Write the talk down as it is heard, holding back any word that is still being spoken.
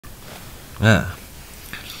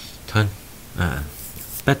Time.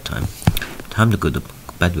 Bedtime. Time to go to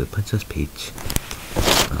bed with Princess Peach.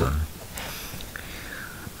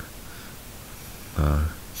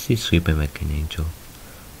 She's sleeping like an angel.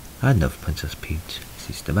 I love Princess Peach.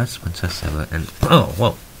 She's the best princess ever. And oh,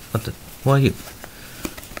 whoa! What are you?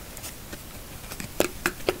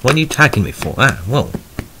 What are you attacking me for? Whoa!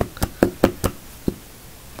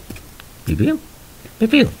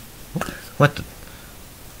 Beep. What the?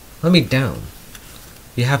 Let me down.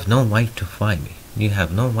 You have no right to fry me. You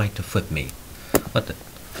have no right to flip me. What the?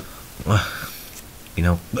 You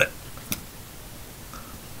know.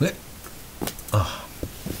 Oh.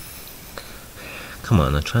 Come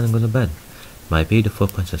on, I'm trying to go to bed. My beautiful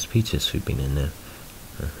Princess Peach is sleeping in there.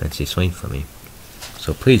 And she's waiting for me.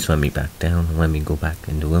 So please let me back down and let me go back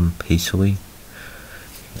in the room peacefully.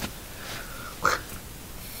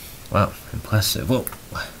 Wow, impressive. Whoa.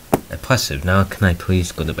 Impressive. Now can I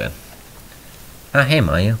please go to bed? Hey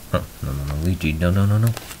Mario. Oh, no, Luigi. No.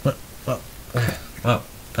 Whoa.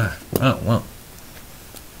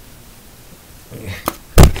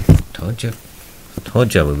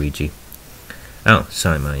 Told you, Luigi. Oh,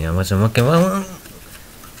 sorry, Mario. I wasn't looking well.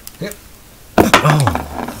 Oh.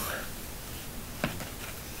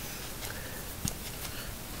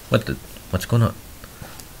 What's going on?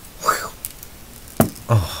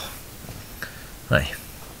 Oh. Hi.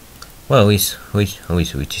 Well, at least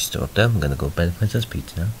Luigi's still up there. I'm gonna go to bed with Princess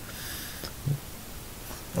Peach now.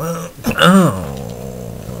 Well,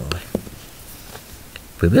 oh.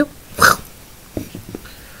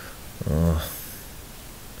 Oh.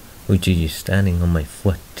 Luigi, you're standing on my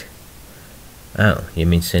foot. Oh, you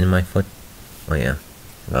mean sitting on my foot? Oh yeah.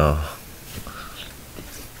 Oh.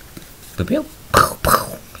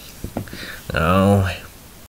 Oh.